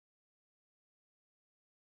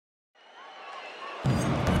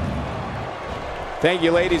Thank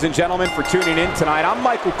you, ladies and gentlemen, for tuning in tonight. I'm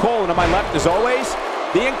Michael Cole, and to my left, as always,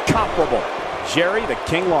 the incomparable Jerry the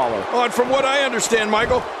King Lawler. Oh, and from what I understand,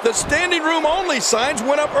 Michael, the standing room only signs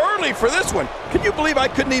went up early for this one. Can you believe I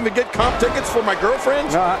couldn't even get comp tickets for my girlfriend?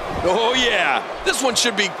 Oh, yeah. This one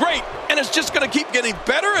should be great, and it's just going to keep getting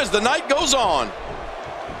better as the night goes on.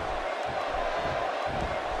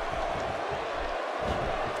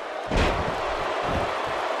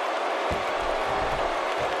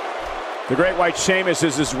 The Great White Sheamus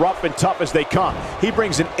is as rough and tough as they come. He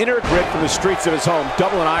brings an inner grit from the streets of his home,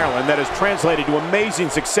 Dublin, Ireland, that has translated to amazing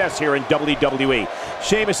success here in WWE.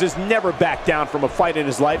 Sheamus has never backed down from a fight in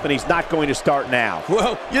his life, and he's not going to start now.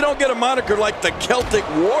 Well, you don't get a moniker like the Celtic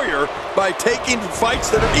Warrior by taking fights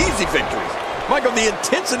that are easy victories. Michael, the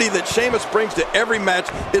intensity that Sheamus brings to every match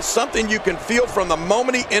is something you can feel from the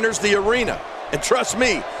moment he enters the arena. And trust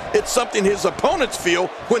me, it's something his opponents feel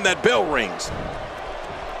when that bell rings.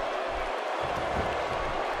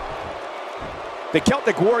 The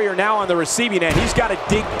Celtic Warrior now on the receiving end. He's got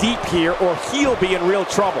to dig deep here or he'll be in real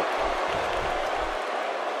trouble.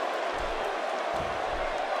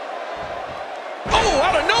 Oh,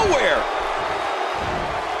 out of nowhere!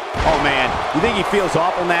 Oh, man, you think he feels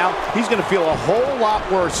awful now? He's going to feel a whole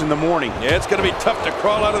lot worse in the morning. Yeah, it's going to be tough to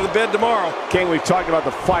crawl out of the bed tomorrow. King, we've talked about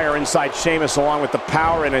the fire inside Sheamus along with the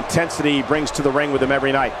power and intensity he brings to the ring with him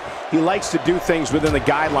every night. He likes to do things within the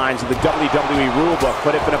guidelines of the WWE rulebook,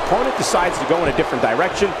 but if an opponent decides to go in a different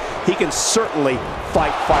direction, he can certainly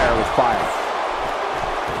fight fire with fire.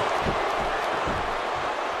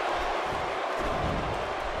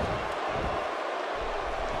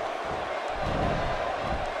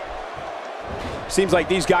 Seems like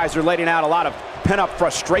these guys are letting out a lot of pent-up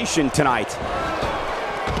frustration tonight.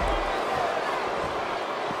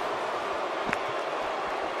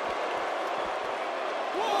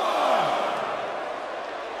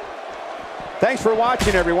 Thanks for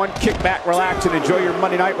watching, everyone. Kick back, relax, and enjoy your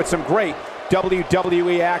Monday night with some great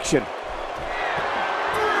WWE action.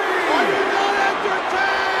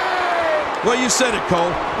 Well, you said it,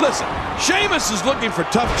 Cole. Listen, Sheamus is looking for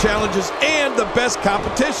tough challenges and the best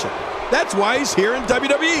competition. That's why he's here in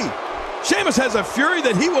WWE. Sheamus has a fury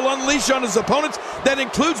that he will unleash on his opponents that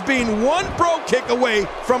includes being one bro kick away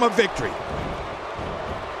from a victory.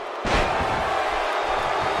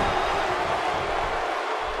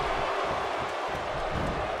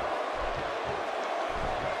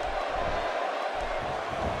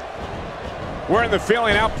 We're in the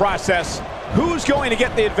feeling out process. Who's going to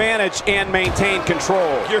get the advantage and maintain control?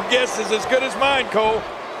 Your guess is as good as mine, Cole.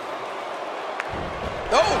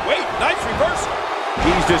 Oh, wait, nice reversal.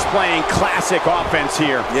 He's displaying classic offense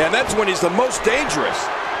here. Yeah, that's when he's the most dangerous.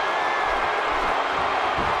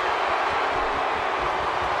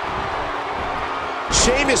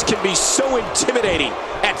 Sheamus can be so intimidating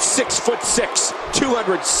at 6'6",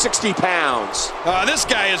 260 pounds. This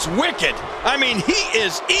guy is wicked. I mean, he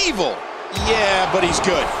is evil. Yeah, but he's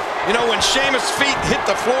good. You know, when Sheamus' feet hit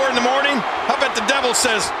the floor in the morning, I bet the devil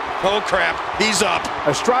says, oh crap, he's up.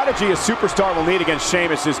 A strategy a superstar will need against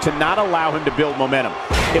Sheamus is to not allow him to build momentum.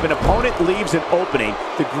 If an opponent leaves an opening,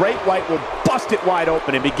 the Great White will bust it wide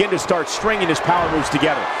open and begin to start stringing his power moves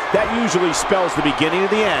together. That usually spells the beginning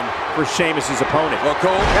of the end for Sheamus' opponent. Well,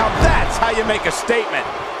 Cole, now that's how you make a statement.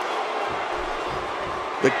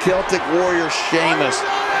 The Celtic Warrior Sheamus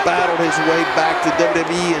battled his way back to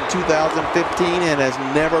WWE in 2015 and has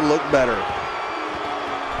never looked better.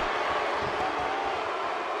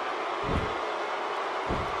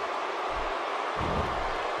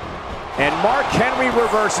 And Mark Henry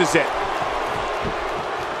reverses it.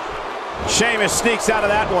 Sheamus sneaks out of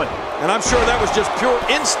that one. And I'm sure that was just pure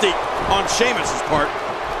instinct on Sheamus' part.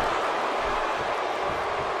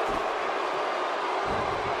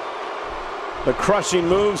 The crushing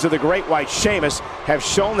moves of the Great White Sheamus have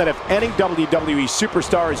shown that if any WWE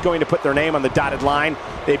superstar is going to put their name on the dotted line,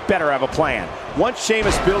 they better have a plan. Once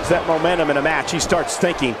Sheamus builds that momentum in a match, he starts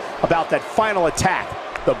thinking about that final attack,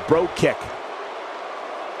 the bro kick.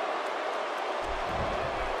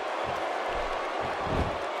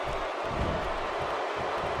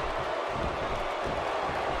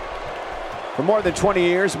 For more than 20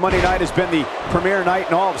 years, Monday night has been the premier night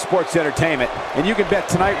in all of sports entertainment, and you can bet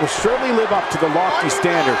tonight will surely live up to the lofty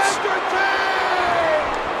standards.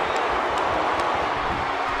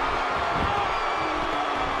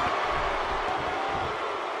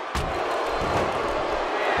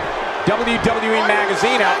 WWE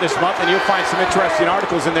Magazine out this month, and you'll find some interesting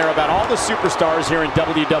articles in there about all the superstars here in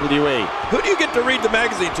WWE. Who do you get to read the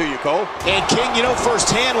magazine to you, Cole? And King, you know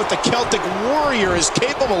firsthand what the Celtic Warrior is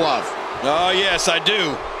capable of. Oh, yes, I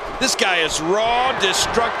do. This guy is raw,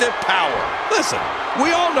 destructive power. Listen,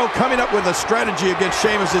 we all know coming up with a strategy against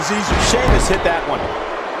Sheamus is easy. Sheamus hit that one.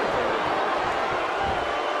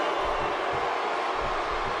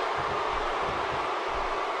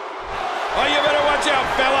 Oh, you better watch out,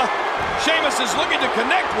 fella. Sheamus is looking to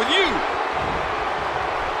connect with you.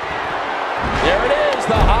 There it is,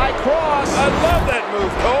 the high cross. I love that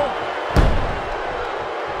move, Cole.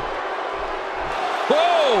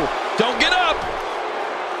 Whoa, don't get up.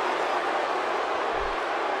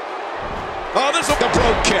 Oh, this will The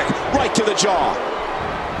brogue kick, right to the jaw.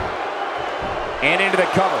 And into the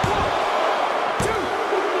cover. 2,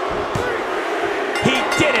 3. He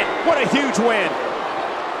did it. What a huge win.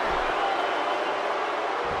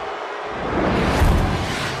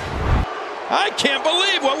 I can't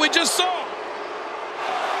believe what we just saw.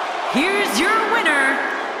 Here's your winner,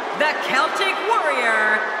 the Celtic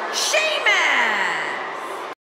Warrior, Sheamus.